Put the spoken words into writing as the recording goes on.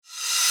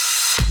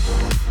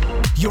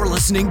You're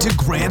listening to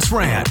Grant's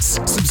Rants.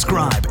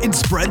 Subscribe and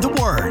spread the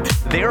word.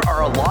 There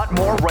are a lot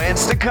more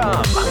rants to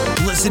come.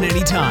 Listen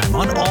anytime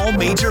on all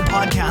major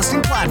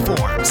podcasting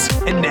platforms.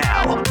 And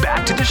now,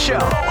 back to the show.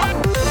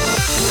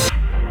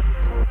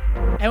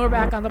 And we're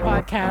back on the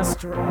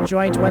podcast,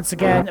 joined once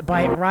again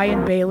by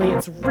Ryan Bailey.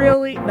 It's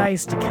really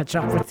nice to catch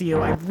up with you.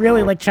 I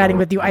really like chatting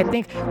with you. I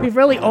think we've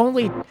really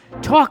only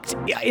talked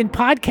in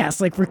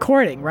podcasts, like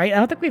recording, right? I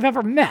don't think we've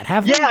ever met,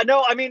 have we? Yeah,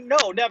 no,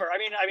 never. I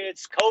mean,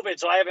 it's COVID,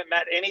 so I haven't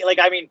met any.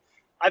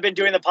 I've been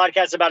doing the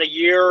podcast about a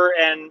year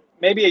and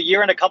maybe a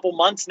year and a couple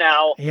months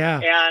now. Yeah.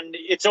 And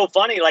it's so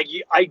funny.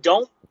 I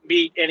don't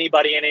meet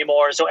anybody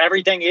anymore. So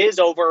everything is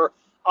over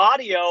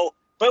audio.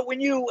 But when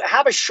you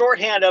have a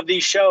shorthand of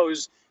these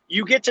shows,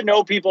 you get to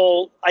know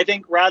people, I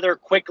think, rather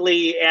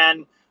quickly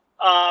and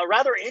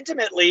rather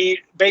intimately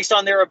based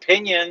on their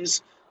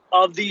opinions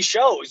of these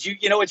shows.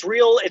 You know, it's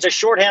real. It's a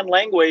shorthand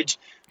language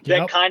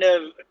that kind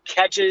of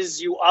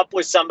catches you up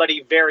with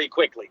somebody very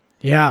quickly.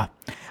 Yeah.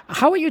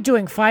 How are you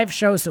doing 5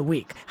 shows a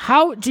week?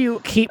 How do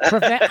you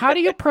how do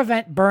you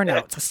prevent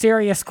burnout? It's a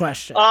serious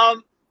question.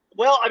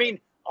 Well, I mean,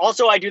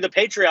 also I do the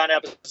Patreon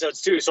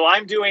episodes too. So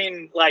I'm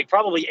doing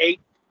probably eight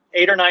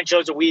or 9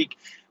 shows a week.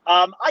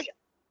 I've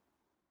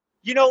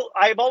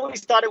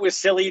always thought it was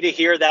silly to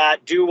hear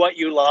that do what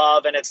you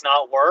love and it's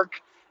not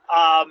work.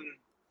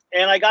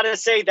 And I got to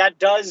say that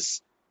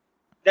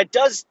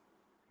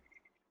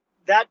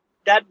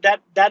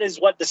is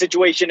what the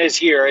situation is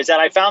here, is that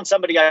I found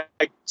something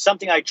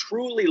I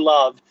truly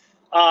love.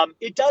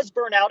 It does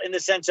burn out in the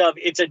sense of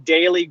it's a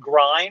daily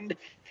grind.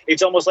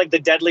 It's almost like The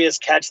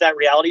Deadliest Catch, that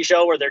reality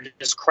show where they're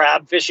just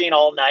crab fishing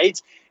all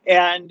night.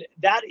 And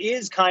that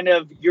is kind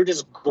of, you're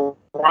just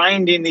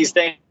grinding these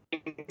things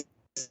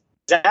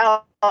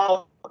out.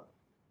 But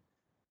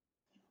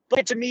I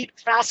get to meet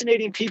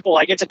fascinating people.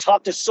 I get to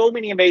talk to so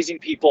many amazing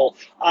people.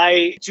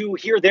 To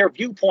hear their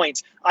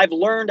viewpoints. I've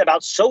learned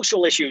about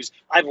social issues.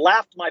 I've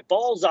laughed my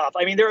balls off.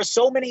 I mean, there are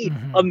so many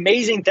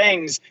amazing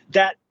things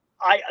that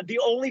the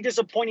only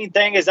disappointing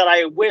thing is that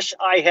I wish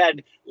I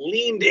had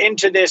leaned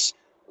into this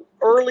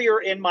earlier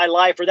in my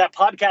life, or that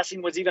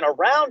podcasting was even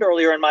around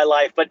earlier in my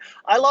life. But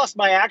I lost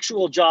my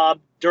actual job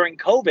during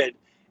COVID,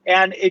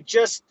 and it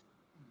just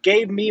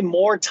gave me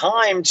more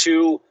time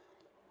to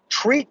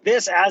treat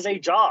this as a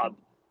job.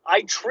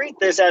 I treat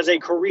this as a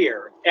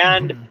career,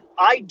 and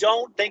I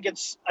don't think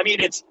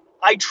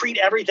I treat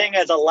everything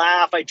as a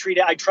laugh. I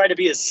try to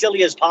be as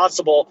silly as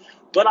possible,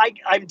 but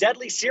I'm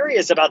deadly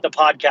serious about the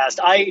podcast.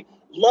 I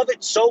love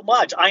it so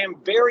much. I am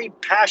very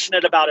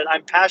passionate about it.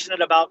 I'm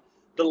passionate about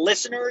the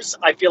listeners.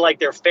 I feel like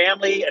they're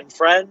family and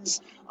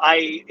friends.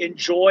 I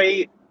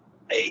enjoy,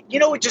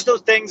 just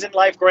those things in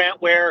life,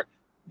 Grant, where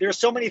there's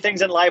so many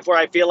things in life where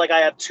I feel like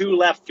I have 2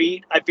 left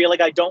feet. I feel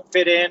like I don't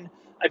fit in.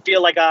 I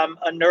feel like I'm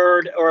a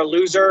nerd or a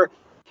loser.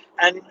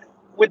 And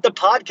with the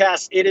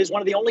podcast, it is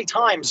one of the only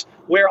times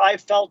where I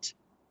felt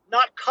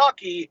not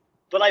cocky,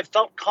 but I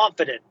felt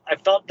confident. I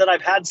felt that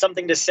I've had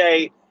something to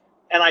say,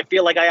 and I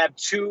feel like I have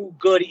 2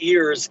 good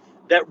ears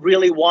that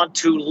really want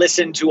to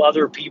listen to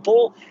other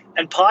people.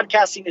 And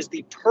podcasting is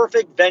the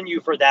perfect venue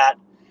for that.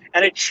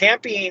 And it's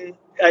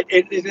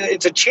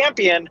a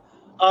champion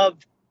of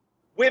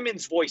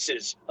women's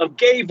voices, of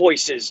gay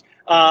voices,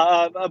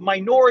 of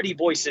minority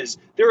voices.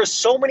 There are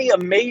so many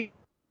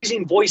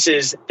amazing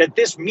voices that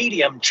this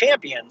medium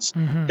champions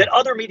that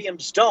other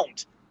mediums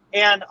don't.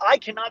 And I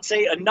cannot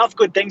say enough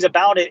good things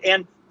about it.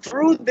 And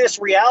through these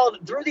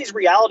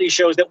reality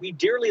shows that we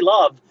dearly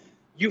love,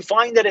 you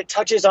find that it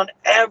touches on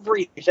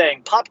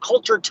everything. Pop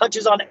culture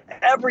touches on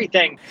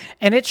everything.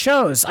 And it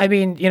shows. I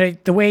mean,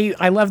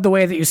 I love the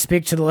way that you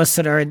speak to the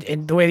listener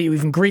and the way that you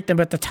even greet them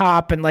at the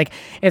top. And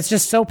it's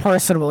just so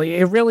personable.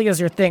 It really is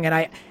your thing.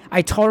 And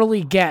I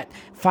totally get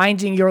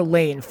finding your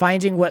lane,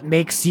 finding what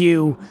makes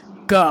you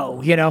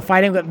go,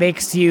 finding what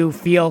makes you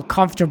feel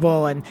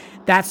comfortable. And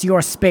that's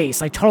your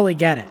space. I totally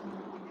get it.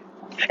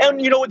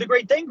 And what the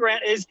great thing,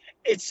 Grant, is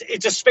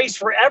it's a space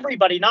for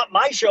everybody, not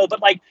my show,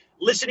 but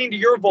listening to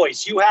your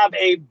voice. You have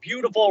a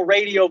beautiful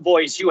radio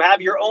voice. You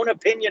have your own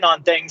opinion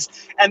on things.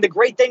 And the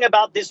great thing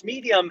about this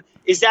medium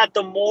is that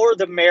the more,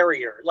 the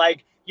merrier. I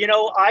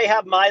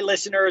have my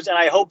listeners, and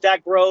I hope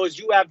that grows.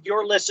 You have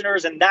your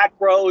listeners, and that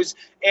grows.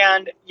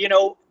 And,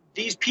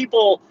 these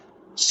people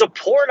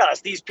support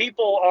us. These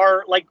people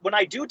are when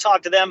I do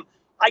talk to them,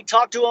 I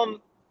talk to them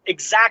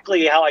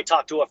exactly how I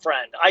talk to a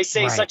friend. I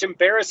say such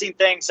embarrassing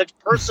things, such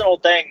personal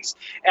things,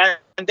 and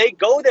they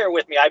go there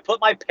with me. I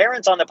put my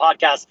parents on the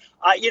podcast.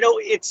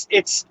 It's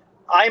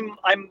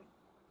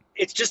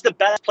just the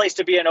best place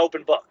to be an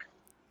open book.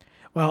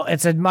 Well,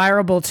 it's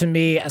admirable to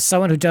me as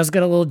someone who does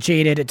get a little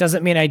jaded. It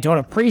doesn't mean I don't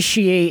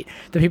appreciate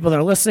the people that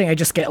are listening. I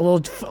just get a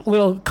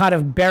little kind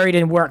of buried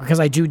in work because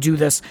I do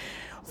this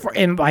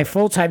in my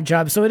full-time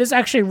job. So it is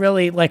actually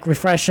really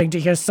refreshing to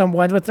hear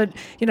someone with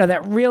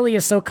that really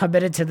is so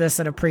committed to this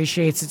and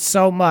appreciates it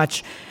so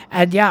much.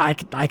 And yeah,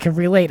 I can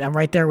relate. I'm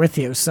right there with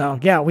you. So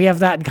yeah, we have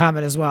that in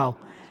common as well.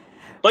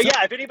 But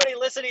yeah, if anybody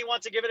listening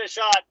wants to give it a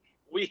shot,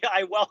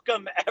 I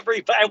welcome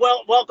everybody. I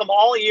welcome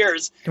all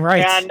ears.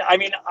 Right. And I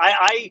mean,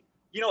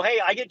 hey,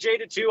 I get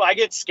jaded too. I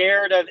get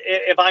scared of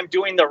if I'm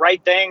doing the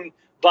right thing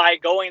by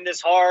going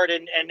this hard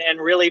and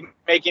really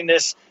making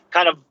this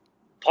kind of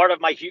part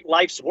of my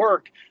life's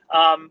work.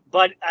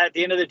 But at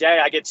the end of the day,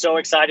 I get so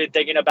excited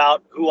thinking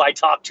about who I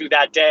talk to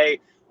that day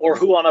or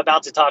who I'm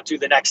about to talk to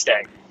the next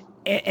day.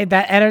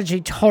 That energy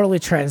totally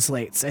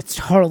translates. It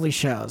totally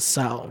shows.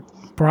 So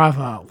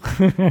bravo.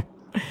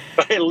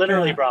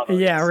 Literally bravo.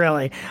 Yeah,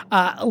 really.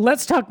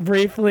 Let's talk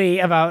briefly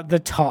about the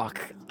talk.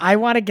 I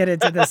want to get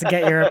into this and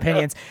get your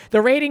opinions.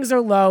 The ratings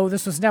are low.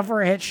 This was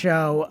never a hit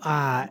show.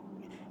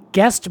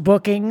 Guest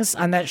bookings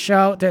on that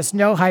show, there's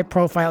no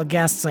high-profile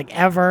guests like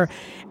ever.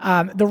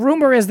 The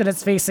rumor is that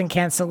it's facing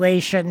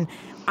cancellation.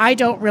 I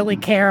don't really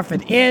care if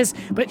it is,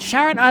 but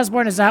Sharon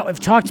Osbourne is out. We've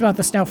talked about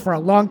this now for a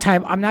long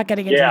time. I'm not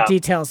getting into the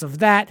details of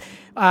that,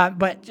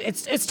 but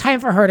it's time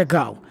for her to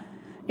go.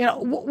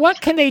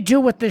 What can they do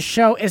with this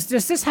show? Does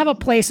this have a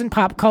place in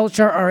pop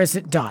culture, or is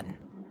it done?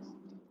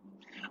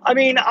 I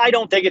mean, I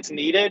don't think it's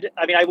needed.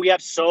 I mean, we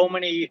have so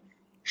many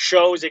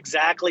shows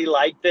exactly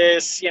like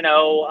this.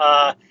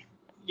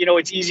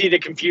 It's easy to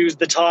confuse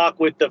the talk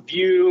with the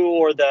View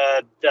or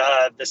the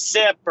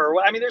SIP,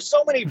 there's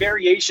so many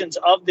variations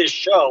of this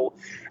show.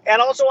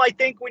 And also, I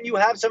think when you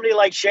have somebody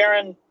like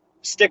Sharon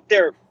stick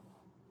there,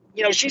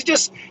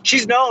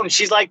 she's known.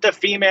 She's like the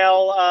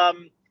female,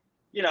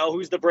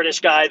 who's the British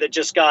guy that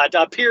just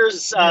got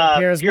Piers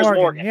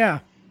Morgan. Yeah.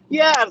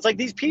 It's like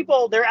these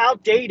people, they're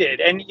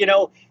outdated, and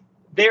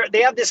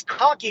they have this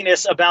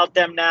cockiness about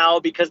them now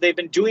because they've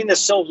been doing this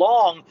so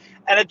long.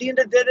 And at the end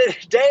of the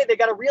day, they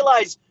got to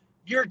realize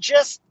you're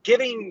just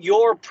giving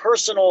your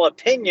personal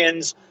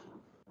opinions.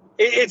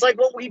 It's like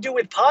what we do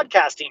with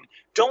podcasting.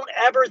 Don't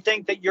ever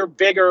think that you're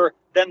bigger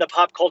than the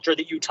pop culture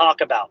that you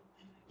talk about.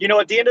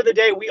 At the end of the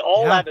day, we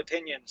all have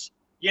opinions.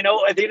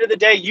 At the end of the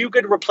day, you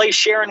could replace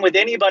Sharon with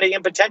anybody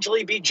and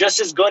potentially be just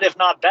as good, if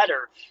not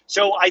better.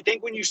 So I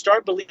think when you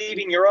start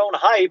believing your own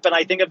hype, and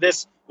I think of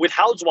this with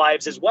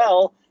Housewives as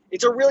well,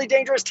 it's a really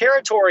dangerous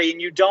territory,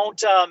 and you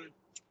don't,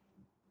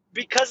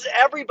 because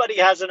everybody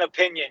has an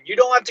opinion. You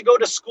don't have to go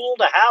to school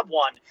to have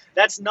one.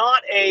 That's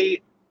not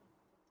a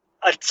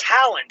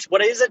talent.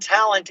 What is a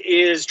talent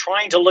is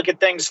trying to look at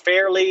things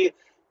fairly,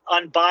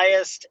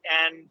 unbiased,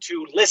 and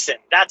to listen.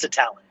 That's a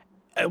talent.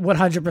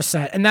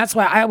 100%. And that's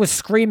why I was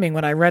screaming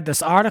when I read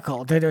this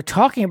article. They're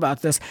talking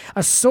about this.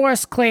 A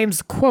source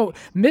claims, quote,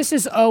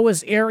 Mrs. O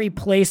is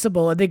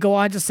irreplaceable. And they go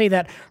on to say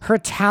that her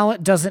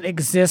talent doesn't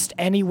exist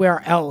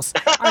anywhere else.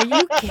 Are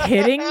you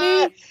kidding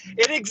me?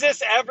 It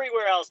exists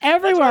everywhere else.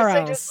 Everywhere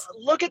else. Just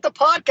look at the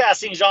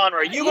podcasting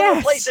genre. You can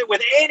replace it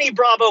with any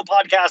Bravo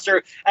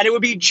podcaster, and it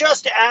would be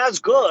just as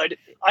good.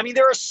 I mean,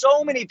 there are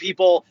so many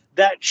people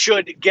that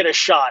should get a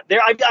shot.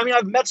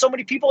 I've met so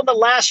many people in the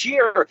last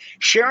year.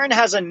 Sharon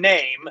has a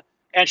name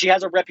and she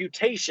has a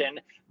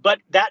reputation, but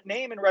that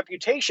name and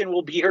reputation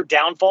will be her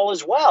downfall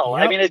as well.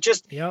 Yep. I mean,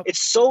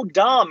 it's so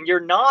dumb.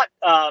 You're not,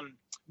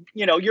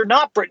 you're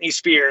not Britney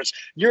Spears.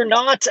 You're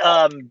not,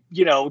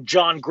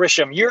 John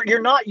Grisham.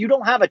 You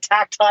don't have a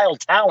tactile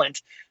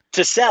talent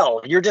to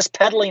sell. You're just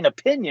peddling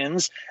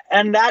opinions.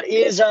 And that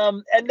is,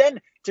 and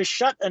then to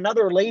shut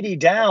another lady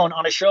down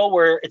on a show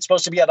where it's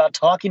supposed to be about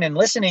talking and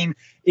listening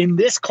in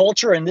this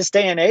culture, in this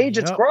day and age,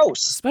 it's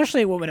gross.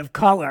 Especially a woman of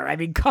color. I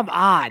mean, come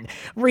on.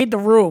 Read the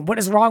room. What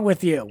is wrong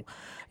with you?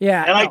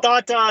 Yeah. And I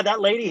thought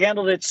that lady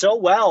handled it so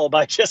well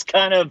by just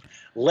kind of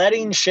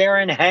letting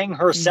Sharon hang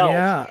herself.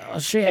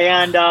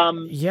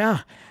 Yeah.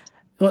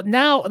 Well,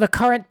 now the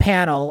current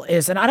panel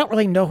is, and I don't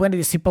really know who any of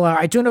these people are.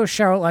 I do know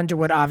Cheryl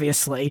Underwood,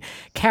 obviously.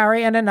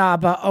 Carrie and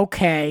Inaba,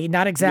 okay,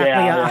 not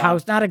exactly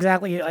not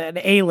exactly an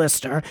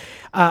A-lister.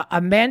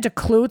 Amanda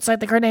Klutz, I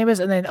think her name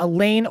is, and then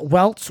Elaine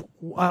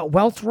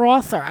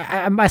Weltroth. Or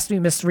I must be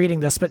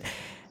misreading this, but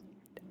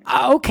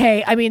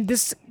okay. I mean,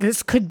 this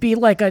could be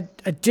like a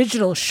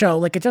digital show.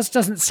 Like, it just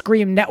doesn't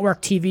scream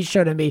network TV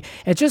show to me.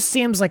 It just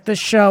seems like this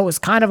show is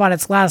kind of on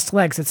its last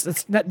legs.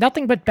 It's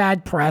nothing but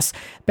bad press,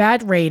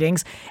 bad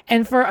ratings.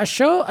 And for a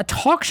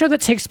talk show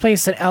that takes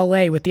place in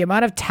LA with the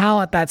amount of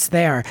talent that's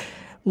there,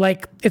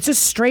 like, it's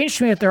just strange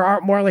to me that there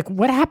aren't more. Like,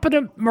 what happened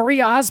to Marie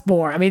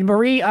Osmond?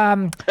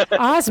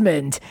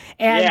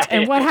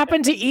 And what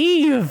happened to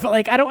Eve?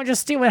 Like, I don't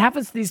understand what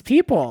happens to these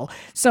people.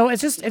 So it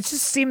just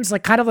seems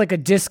like kind of like a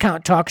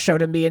discount talk show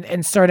to me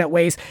in certain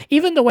ways.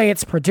 Even the way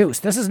it's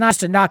produced. This is not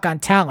just a knock on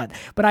talent,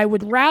 but I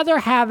would rather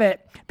have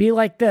it be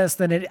like this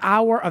than an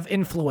hour of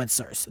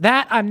influencers.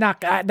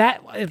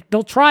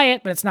 They'll try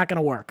it, but it's not going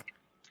to work.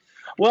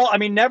 Well, I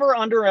mean, never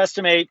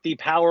underestimate the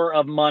power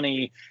of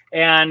money.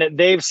 And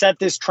they've set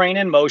this train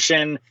in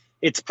motion.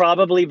 It's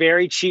probably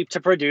very cheap to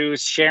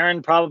produce.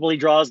 Sharon probably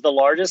draws the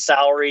largest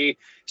salary.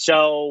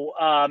 So,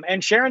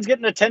 and Sharon's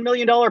getting a $10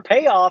 million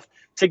payoff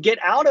to get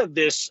out of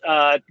this.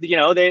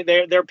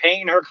 They're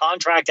paying her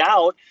contract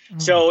out.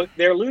 So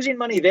they're losing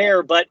money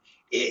there. But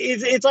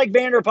it's like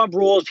Vanderpump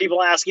Rules,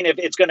 people asking if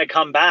it's going to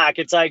come back.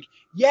 It's like,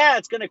 yeah,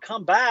 it's going to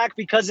come back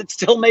because it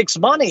still makes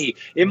money.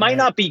 It might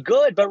not be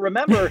good, but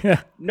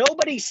remember,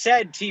 nobody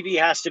said TV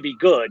has to be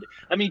good.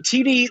 I mean,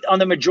 TV on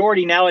the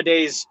majority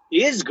nowadays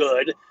is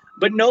good.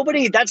 but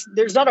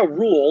there's not a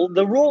rule.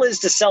 The rule is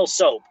to sell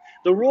soap.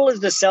 The rule is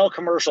to sell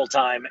commercial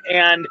time.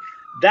 And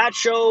that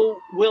show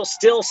will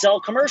still sell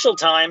commercial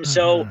time.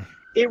 So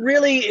it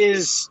really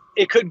is,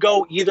 it could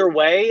go either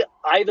way.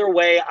 Either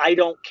way, I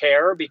don't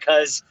care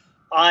because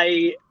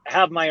I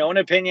have my own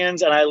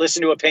opinions and I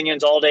listen to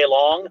opinions all day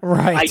long.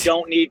 Right. I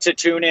don't need to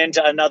tune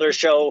into another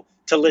show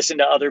to listen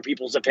to other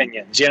people's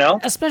opinions, you know?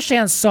 Especially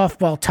on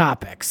softball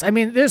topics. I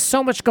mean, there's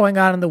so much going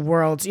on in the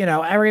world. You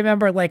know, I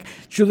remember like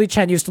Julie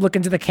Chen used to look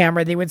into the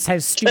camera. They would say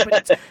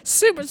stupid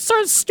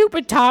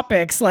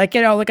topics. Like,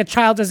 you know, like a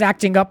child is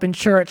acting up in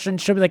church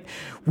and she'll be like,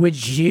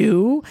 would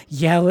you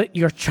yell at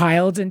your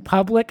child in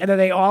public? And then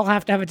they all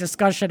have to have a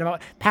discussion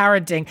about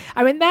parenting.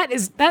 I mean,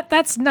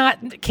 that's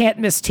not can't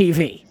miss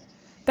TV.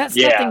 That's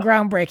nothing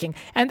groundbreaking.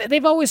 And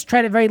they've always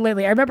tried it very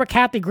lately. I remember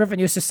Kathy Griffin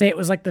used to say it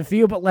was like The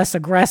View, but less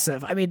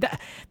aggressive. I mean,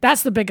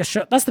 that's the biggest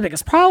show. That's the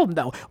biggest problem,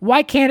 though.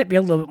 Why can't it be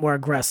a little bit more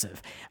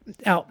aggressive?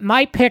 Now,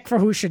 my pick for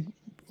who should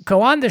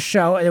go on the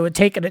show, it would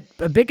take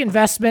a big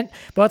investment,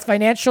 both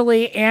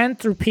financially and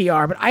through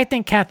PR, but I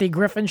think Kathy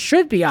Griffin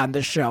should be on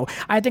the show.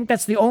 I think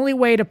that's the only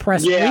way to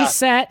press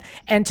reset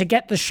and to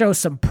get the show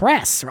some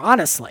press,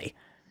 honestly.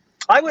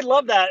 I would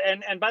love that.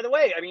 And by the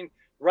way, I mean,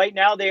 right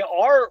now they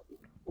are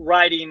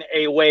riding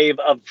a wave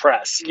of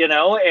press, you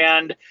know,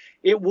 and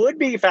it would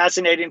be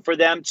fascinating for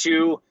them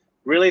to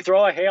really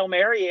throw a Hail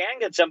Mary and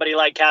get somebody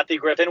like Kathy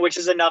Griffin, which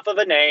is enough of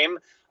a name.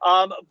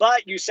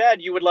 But you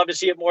said you would love to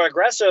see it more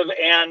aggressive,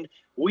 and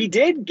we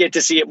did get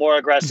to see it more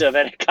aggressive,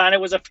 and it kind of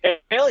was a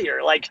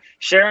failure. Like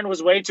Sharon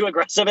was way too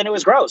aggressive and it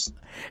was gross.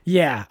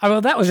 Yeah.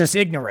 Well, that was just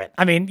ignorant.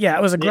 I mean, yeah,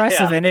 it was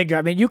aggressive and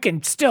ignorant. I mean, you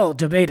can still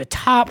debate a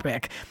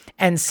topic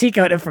and seek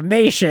out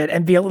information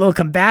and be a little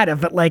combative,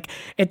 but like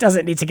it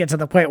doesn't need to get to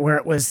the point where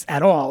it was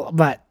at all.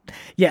 But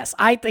yes,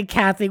 I think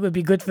Kathy would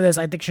be good for this.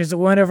 I think she's a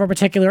woman of a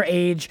particular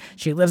age.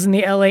 She lives in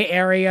the LA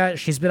area.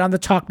 She's been on the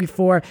talk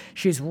before.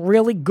 She's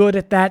really good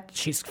at that.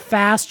 She's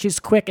fast,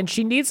 she's quick, and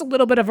she needs a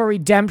little bit of a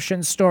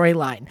redemption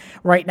storyline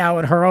right now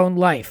in her own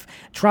life.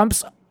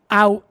 Trump's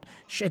out.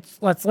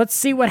 Let's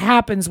see what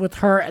happens with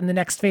her in the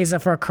next phase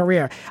of her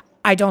career.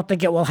 I don't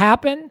think it will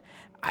happen.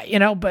 You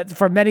know, but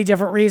for many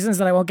different reasons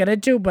that I won't get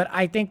into, but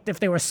I think if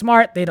they were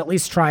smart, they'd at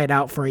least try it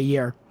out for a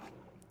year.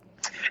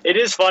 It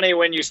is funny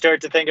when you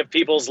start to think of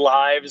people's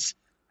lives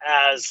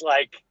as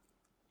like,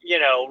 you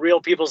know,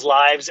 real people's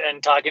lives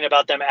and talking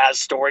about them as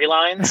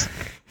storylines.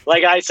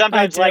 Like I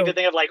sometimes like to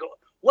think of like,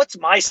 what's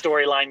my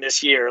storyline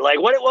this year?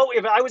 Like what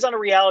if I was on a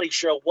reality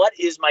show, what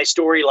is my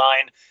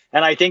storyline?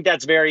 And I think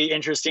that's very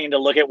interesting to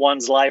look at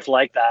one's life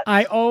like that.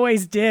 I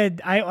always did.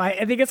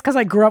 I think it's because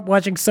I grew up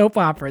watching soap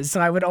operas, so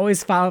I would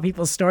always follow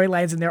people's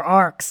storylines and their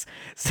arcs.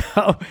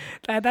 So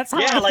that's how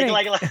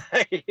I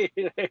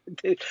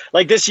think.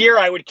 Like this year,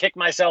 I would kick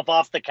myself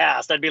off the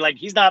cast. I'd be like,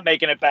 he's not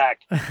making it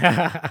back.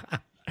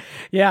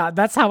 Yeah,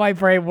 that's how my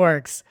brain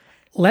works.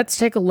 Let's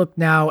take a look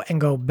now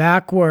and go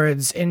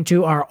backwards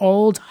into our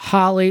old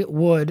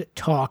Hollywood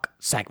talk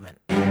segment.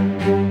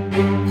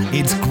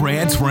 It's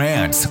Grant's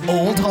Rants,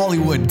 Old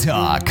Hollywood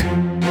Talk.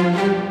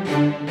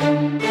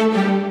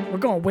 We're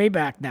going way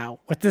back now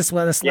with this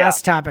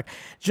last topic.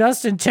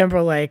 Justin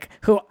Timberlake,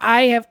 who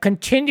I have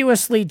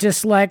continuously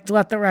disliked,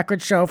 let the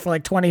record show, for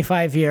like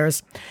 25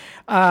 years.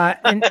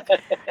 And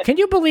can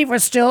you believe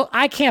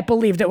I can't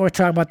believe that we're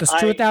talking about this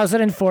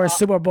 2004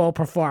 Super Bowl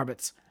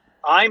performance.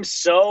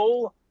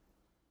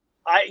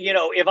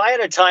 If I had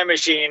a time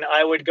machine,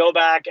 I would go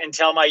back and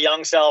tell my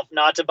young self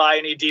not to buy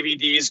any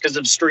DVDs because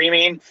of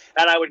streaming.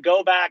 And I would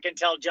go back and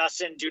tell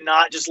Justin, do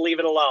not just leave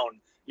it alone.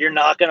 You're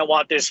not going to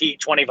want this heat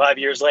 25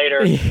 years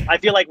later. I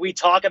feel like we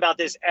talk about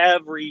this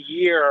every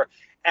year.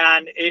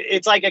 And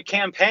it's like a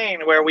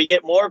campaign where we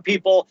get more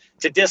people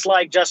to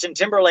dislike Justin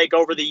Timberlake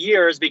over the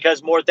years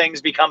because more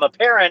things become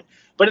apparent.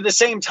 But at the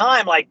same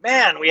time, like,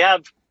 man, we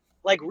have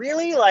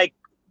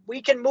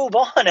we can move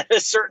on at a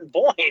certain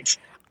point.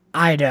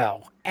 I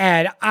know.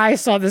 And I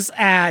saw this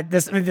ad,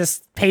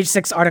 this Page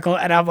 6 article,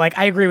 and I'm like,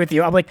 I agree with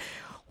you. I'm like,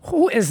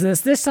 who is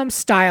this? This some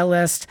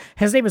stylist.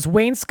 His name is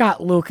Wayne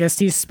Scott Lucas.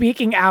 He's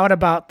speaking out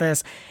about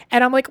this.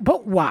 And I'm like,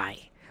 but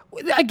why?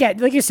 Again,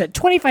 like you said,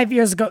 25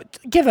 years ago,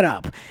 give it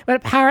up. But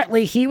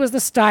apparently he was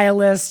the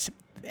stylist,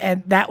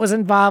 and that was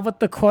involved with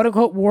the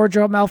quote-unquote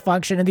wardrobe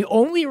malfunction. And the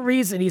only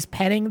reason he's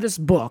penning this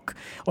book,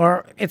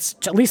 or it's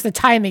at least the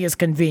timing is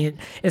convenient,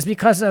 is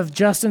because of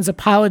Justin's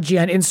apology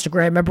on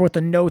Instagram. Remember with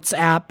the Notes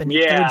app and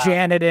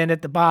Janet in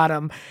at the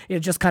bottom.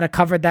 It just kind of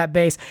covered that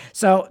base.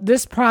 So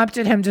this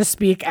prompted him to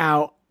speak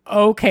out.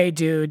 Okay,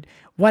 dude,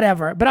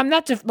 whatever. But I'm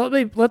not,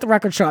 let the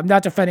record show, I'm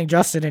not defending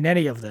Justin in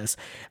any of this.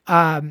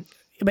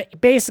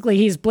 But basically,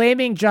 he's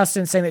blaming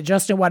Justin, saying that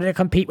Justin wanted to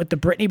compete with the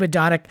Britney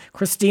Madonna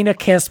Christina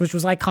kiss, which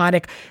was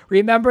iconic.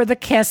 Remember the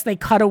kiss? They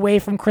cut away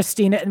from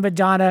Christina and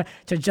Madonna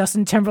to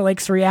Justin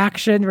Timberlake's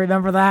reaction.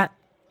 Remember that?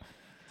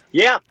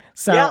 Yeah.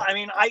 So yeah. I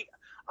mean,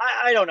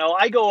 I don't know.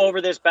 I go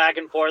over this back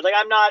and forth. Like,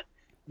 I'm not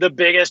the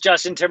biggest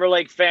Justin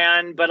Timberlake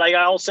fan, but I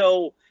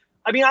also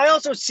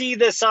see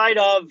the side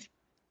of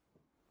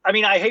I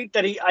mean, I hate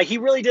that he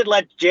really did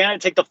let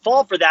Janet take the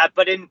fall for that,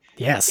 but in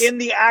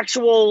the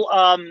actual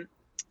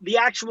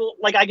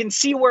like, I can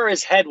see where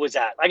his head was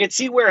at. I can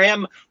see where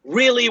him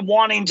really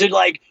wanting to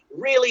like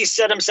really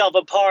set himself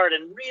apart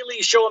and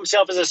really show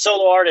himself as a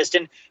solo artist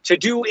and to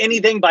do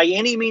anything by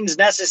any means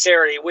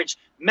necessary, which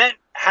meant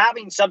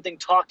having something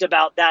talked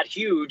about that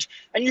huge.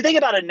 And you think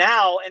about it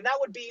now, and that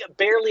would be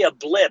barely a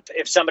blip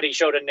if somebody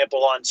showed a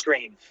nipple on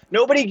screen.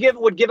 Nobody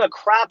would give a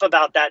crap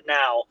about that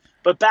now.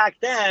 But back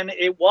then,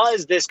 it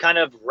was this kind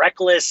of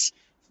reckless,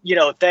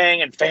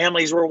 thing, and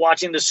families were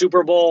watching the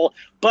Super Bowl.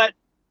 But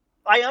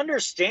I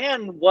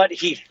understand what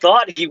he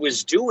thought he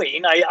was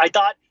doing. I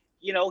thought,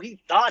 he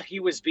thought he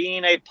was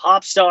being a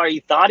pop star.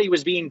 He thought he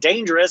was being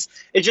dangerous.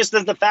 It's just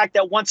that the fact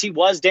that once he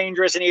was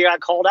dangerous and he got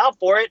called out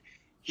for it,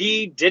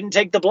 he didn't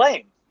take the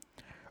blame.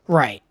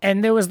 Right.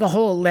 And there was the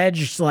whole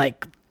alleged,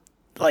 like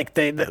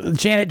the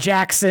Janet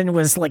Jackson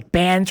was like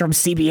banned from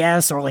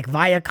CBS or like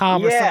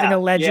Viacom or something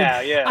alleged.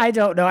 Yeah. I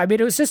don't know. I mean,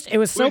 it was so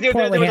poorly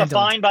handled. There was a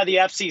fine by the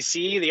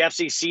FCC. The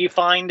FCC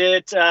fined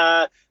it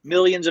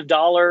millions of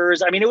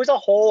dollars. I mean, it was a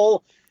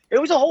whole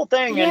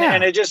thing. Yeah.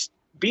 And it just,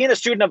 being a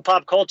student of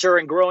pop culture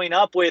and growing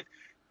up with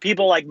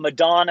people like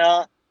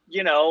Madonna,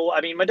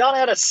 Madonna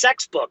had a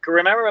sex book.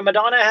 Remember,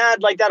 Madonna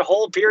had like that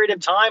whole period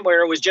of time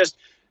where it was just,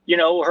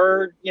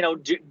 her,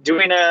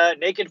 doing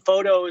naked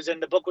photos,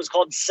 and the book was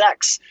called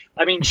Sex.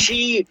 I mean,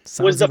 she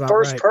was the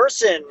first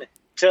person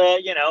to,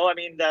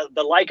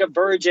 the Like a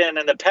Virgin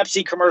and the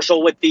Pepsi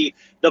commercial with the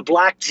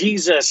Black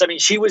Jesus. I mean,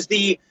 she was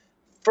the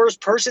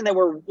first person that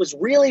was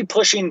really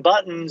pushing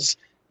buttons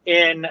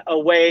in a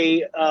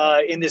way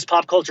in this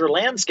pop culture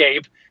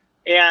landscape.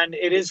 And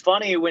it is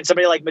funny when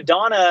somebody like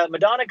Madonna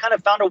kind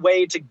of found a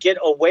way to get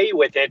away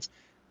with it.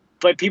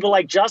 But people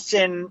like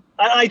Justin,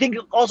 I think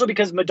also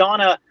because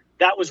Madonna,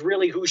 that was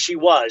really who she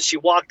was. She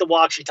walked the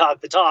walk, she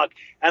talked the talk.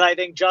 And I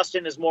think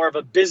Justin is more of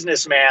a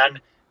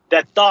businessman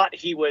that thought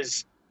he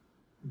was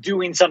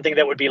doing something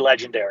that would be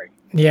legendary.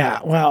 Yeah,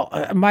 well,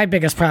 my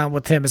biggest problem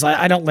with him is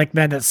I don't like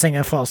men that sing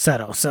in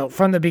falsetto. So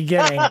from the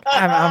beginning,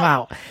 I'm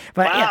out.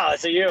 But wow,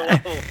 so you,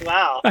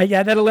 wow.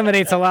 Yeah, that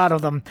eliminates a lot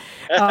of them.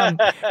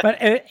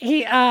 But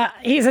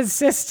he's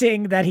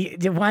insisting that he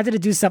wanted to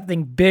do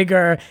something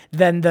bigger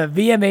than the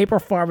VMA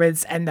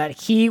performance and that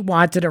he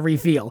wanted a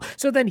reveal.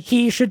 So then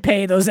he should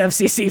pay those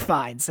FCC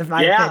fines, in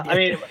my opinion. I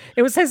mean,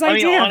 it was his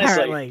idea, honestly,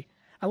 apparently.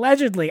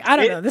 Allegedly. I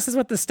don't know. This is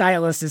what the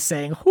stylist is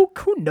saying. Who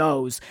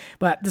knows?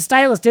 But the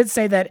stylist did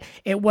say that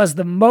it was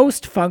the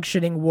most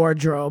functioning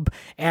wardrobe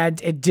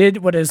and it did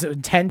what it was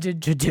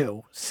intended to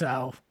do.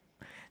 So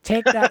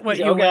take that what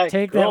you will.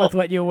 Take that with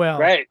what you will.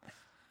 Right.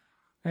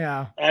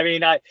 Yeah. I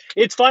mean,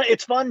 it's fun.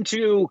 It's fun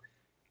to,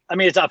 I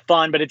mean, it's not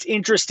fun, but it's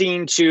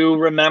interesting to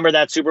remember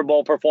that Super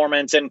Bowl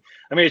performance. And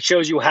I mean, it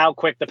shows you how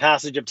quick the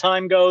passage of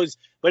time goes,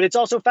 but it's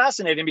also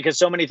fascinating because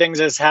so many things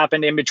has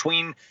happened in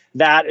between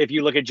that. If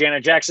you look at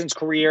Janet Jackson's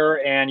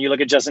career and you look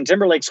at Justin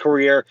Timberlake's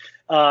career,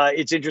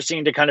 it's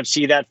interesting to kind of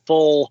see that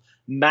full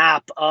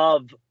map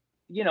of,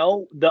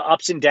 the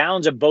ups and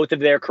downs of both of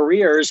their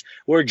careers,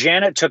 where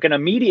Janet took an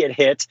immediate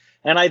hit.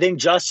 And I think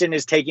Justin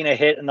is taking a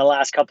hit in the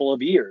last couple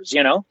of years,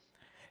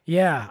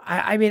 Yeah,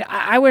 I mean,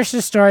 I wish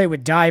this story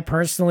would die.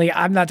 Personally,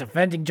 I'm not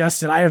defending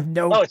Justin. I have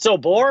no. Oh, it's so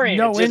boring.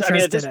 No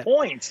interest at this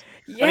point.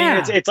 Yeah,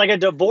 I mean, it's like a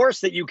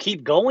divorce that you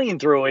keep going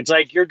through. It's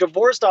like you're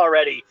divorced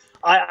already.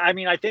 I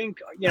mean, I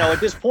think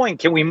at this point,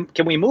 can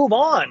we move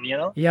on?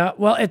 Yeah.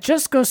 Well, it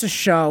just goes to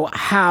show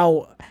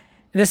how.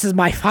 This is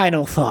my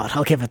final thought.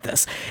 I'll give it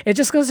this. It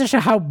just goes to show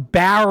how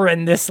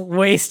barren this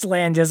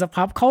wasteland is of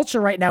pop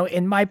culture right now,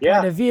 in my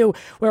point of view,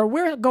 where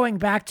we're going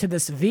back to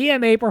this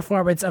VMA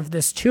performance of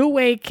this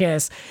two-way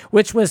kiss,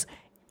 which was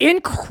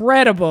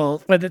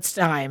incredible with its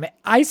time.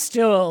 I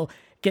still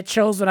get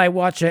chills when I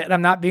watch it, and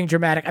I'm not being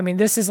dramatic. I mean,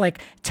 this is like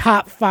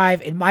top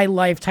 5 in my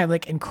lifetime,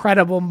 like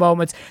incredible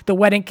moments. The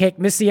wedding cake,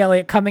 Missy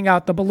Elliott coming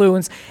out, the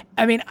balloons.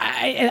 I mean,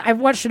 I've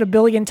watched it a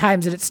billion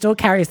times, and it still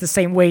carries the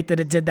same weight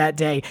that it did that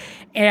day.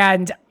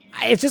 And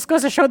it just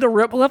goes to show the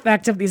ripple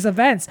effect of these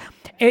events.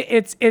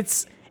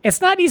 It's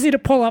not easy to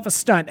pull off a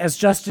stunt, as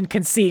Justin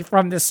can see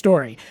from this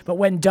story. But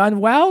when done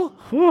well,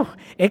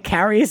 it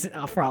carries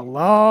for a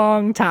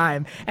long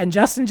time. And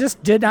Justin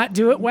just did not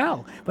do it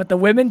well. But the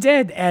women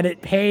did, and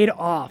it paid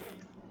off.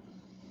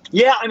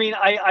 Yeah, I mean,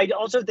 I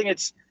also think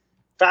it's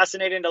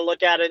fascinating to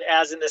look at it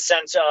as in the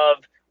sense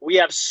of we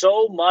have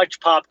so much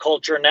pop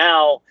culture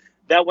now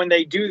that when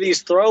they do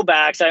these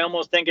throwbacks, I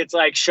almost think it's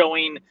like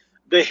showing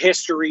the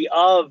history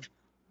of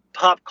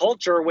pop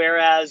culture.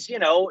 Whereas,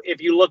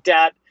 if you looked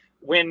at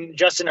when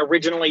Justin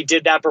originally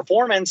did that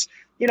performance,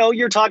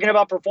 you're talking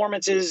about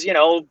performances,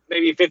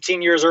 maybe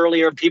 15 years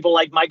earlier of people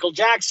like Michael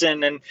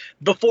Jackson. And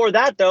before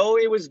that, though,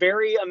 it was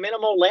very a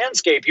minimal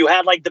landscape. You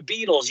had like the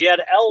Beatles, you had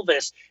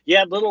Elvis, you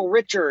had Little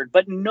Richard,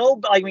 but now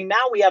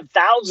we have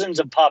thousands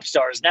of pop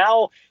stars.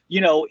 Now,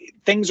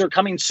 things are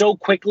coming so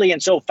quickly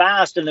and so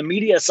fast, and the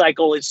media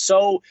cycle is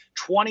so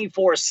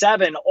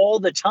 24/7 all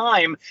the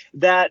time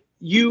that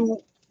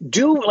you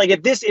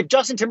if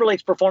Justin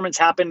Timberlake's performance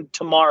happened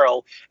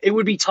tomorrow, it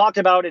would be talked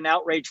about in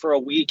outrage for a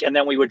week, and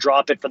then we would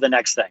drop it for the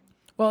next thing.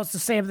 Well, it's the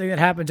same thing that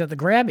happened at the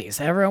Grammys.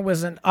 Everyone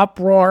was in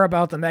uproar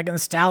about the Megan Thee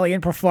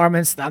Stallion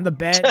performance on the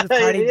bed with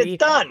Cardi B.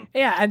 It's done.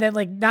 Yeah, and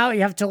then now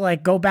you have to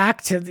go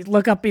back to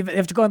look up. You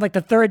have to go on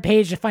the third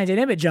page to find an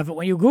image of it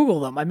when you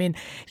Google them. I mean,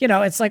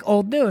 it's like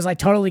old news. I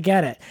totally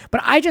get it, but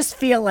I just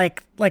feel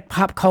like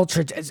pop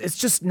culture, it's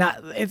just not.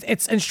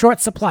 It's in short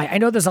supply. I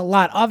know there's a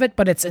lot of it,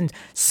 but it's in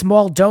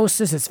small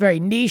doses. It's very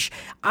niche.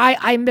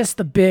 I miss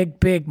the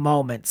big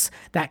moments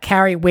that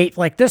carry weight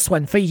like this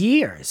one for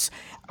years.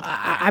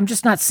 I'm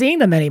just not seeing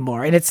them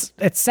anymore, and it's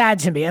sad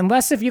to me.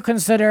 Unless if you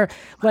consider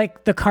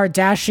the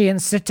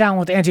Kardashians sit down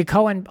with Andy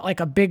Cohen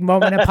a big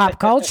moment in pop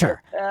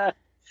culture.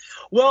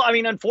 Well, I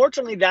mean,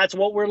 unfortunately, that's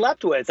what we're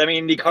left with. I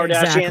mean, the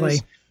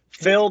Kardashians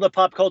fill the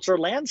pop culture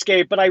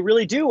landscape, but I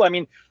really do. I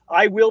mean,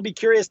 I will be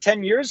curious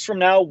 10 years from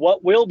now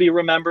what will be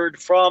remembered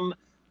from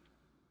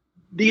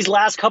these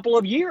last couple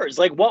of years.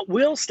 What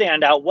will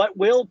stand out? What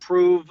will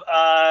prove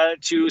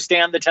to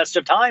stand the test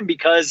of time?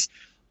 Because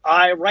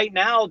right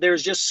now,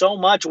 there's just so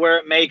much where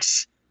it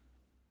makes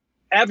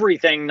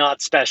everything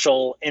not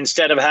special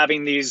instead of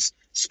having these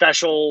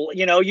special,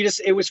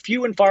 it was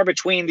few and far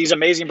between these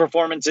amazing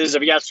performances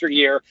of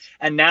yesteryear.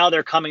 And now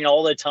they're coming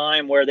all the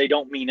time where they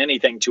don't mean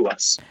anything to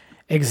us.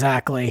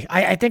 Exactly.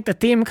 I think the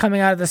theme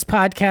coming out of this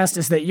podcast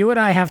is that you and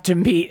I have to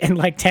meet in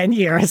 10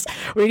 years.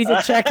 We need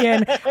to check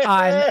in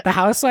on the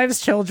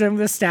Housewives' children,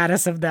 the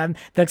status of them,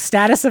 the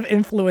status of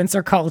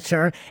influencer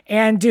culture,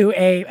 and do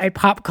a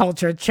pop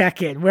culture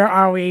check-in. Where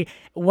are we?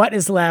 What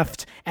is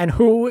left? And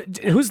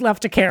who's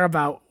left to care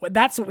about?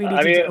 That's what we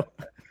need to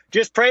do.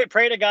 Just pray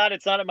to God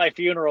it's not at my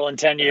funeral in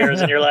 10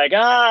 years and you're like,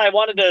 I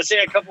wanted to say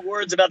a couple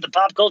words about the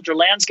pop culture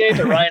landscape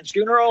at Ryan's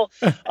funeral.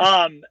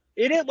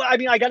 It is. I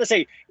mean, I got to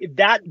say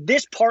that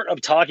this part of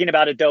talking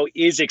about it, though,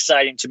 is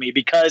exciting to me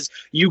because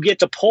you get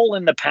to pull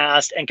in the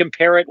past and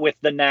compare it with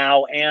the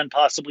now and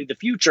possibly the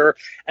future.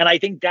 And I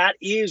think that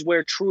is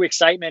where true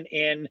excitement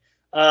in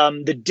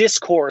the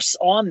discourse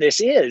on this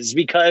is,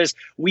 because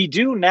we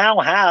do now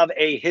have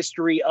a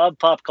history of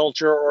pop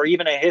culture or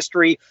even a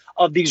history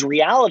of these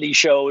reality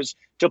shows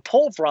to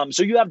pull from.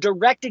 So you have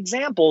direct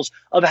examples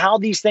of how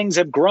these things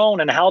have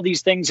grown and how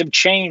these things have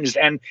changed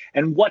and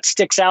what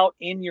sticks out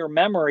in your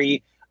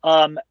memory.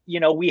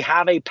 We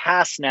have a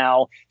past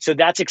now, so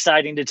that's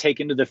exciting to take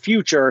into the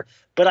future.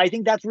 But I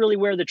think that's really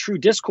where the true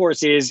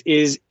discourse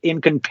is in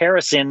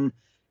comparison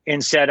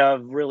instead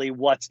of really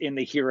what's in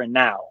the here and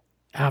now.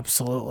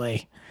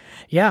 Absolutely.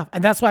 Yeah.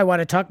 And that's why I want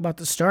to talk about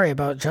the story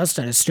about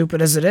Justin. As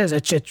stupid as it is,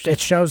 it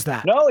shows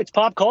that. No, it's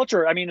pop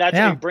culture. I mean,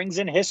 it brings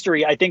in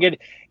history. I think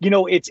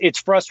it's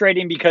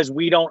frustrating because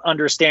we don't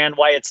understand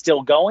why it's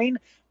still going.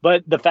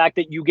 But the fact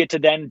that you get to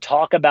then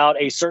talk about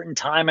a certain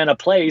time and a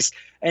place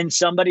and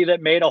somebody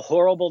that made a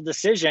horrible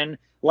decision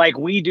like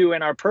we do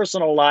in our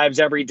personal lives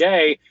every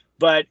day,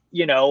 but,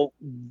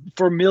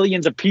 for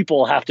millions of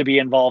people have to be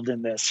involved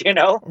in this,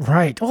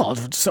 Right. Well,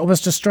 it's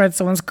almost destroyed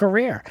someone's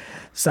career.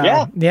 So,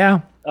 yeah.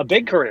 A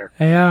big career.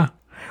 Yeah.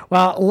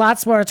 Well,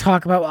 lots more to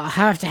talk about. I'll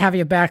have to have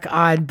you back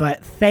on,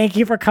 but thank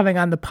you for coming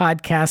on the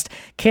podcast.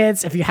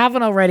 Kids, if you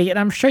haven't already, and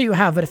I'm sure you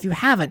have, but if you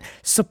haven't,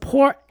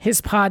 support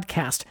his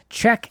podcast.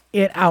 Check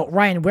it out.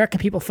 Ryan, where can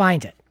people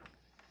find it?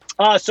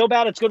 So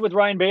Bad It's Good with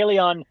Ryan Bailey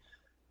on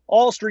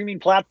all streaming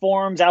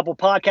platforms, Apple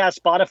Podcasts,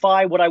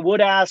 Spotify. What I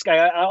would ask,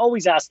 I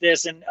always ask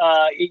this, and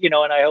and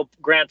I hope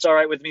Grant's all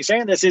right with me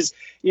saying this, is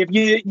if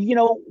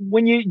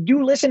when you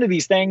do listen to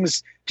these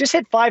things, just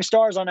hit 5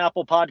 stars on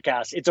Apple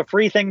Podcasts. It's a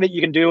free thing that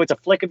you can do. It's a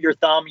flick of your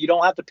thumb. You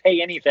don't have to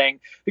pay anything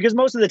because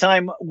most of the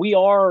time we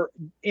are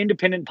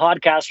independent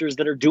podcasters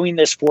that are doing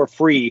this for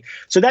free.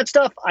 So that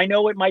stuff, I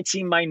know it might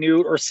seem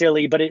minute or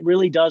silly, but it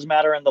really does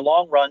matter in the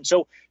long run.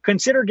 So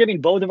consider giving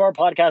both of our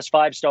podcasts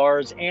 5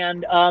 stars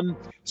and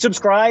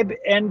subscribe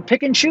and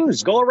pick and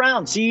choose. Go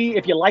around, see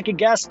if you like a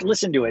guest,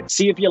 listen to it,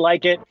 see if you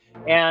like it.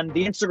 And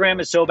the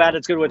Instagram is So Bad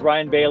It's Good with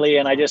Ryan Bailey.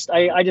 And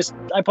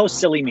I post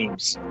silly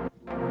memes.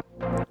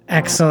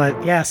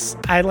 Excellent. Yes,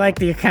 I like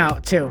the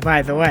account too,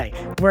 by the way.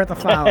 Worth a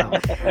follow.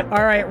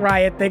 All right,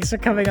 Ryan, thanks for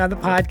coming on the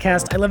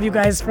podcast. I love you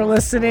guys for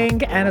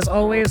listening. And as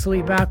always,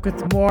 we'll be back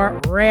with more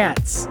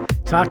rants.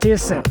 Talk to you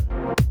soon.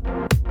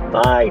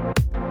 Bye.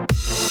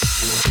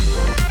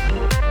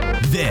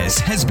 This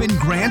has been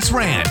Grant's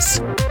Rants.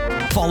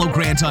 Follow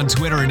Grant on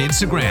Twitter and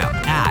Instagram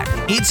at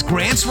It's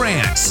Grant's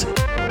Rants.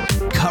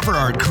 Cover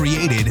art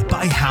created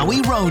by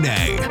Howie Rone.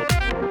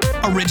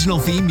 Original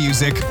theme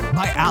music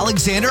by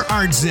Alexander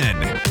Arntzen.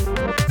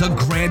 The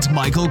Grant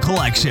Michael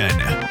Collection.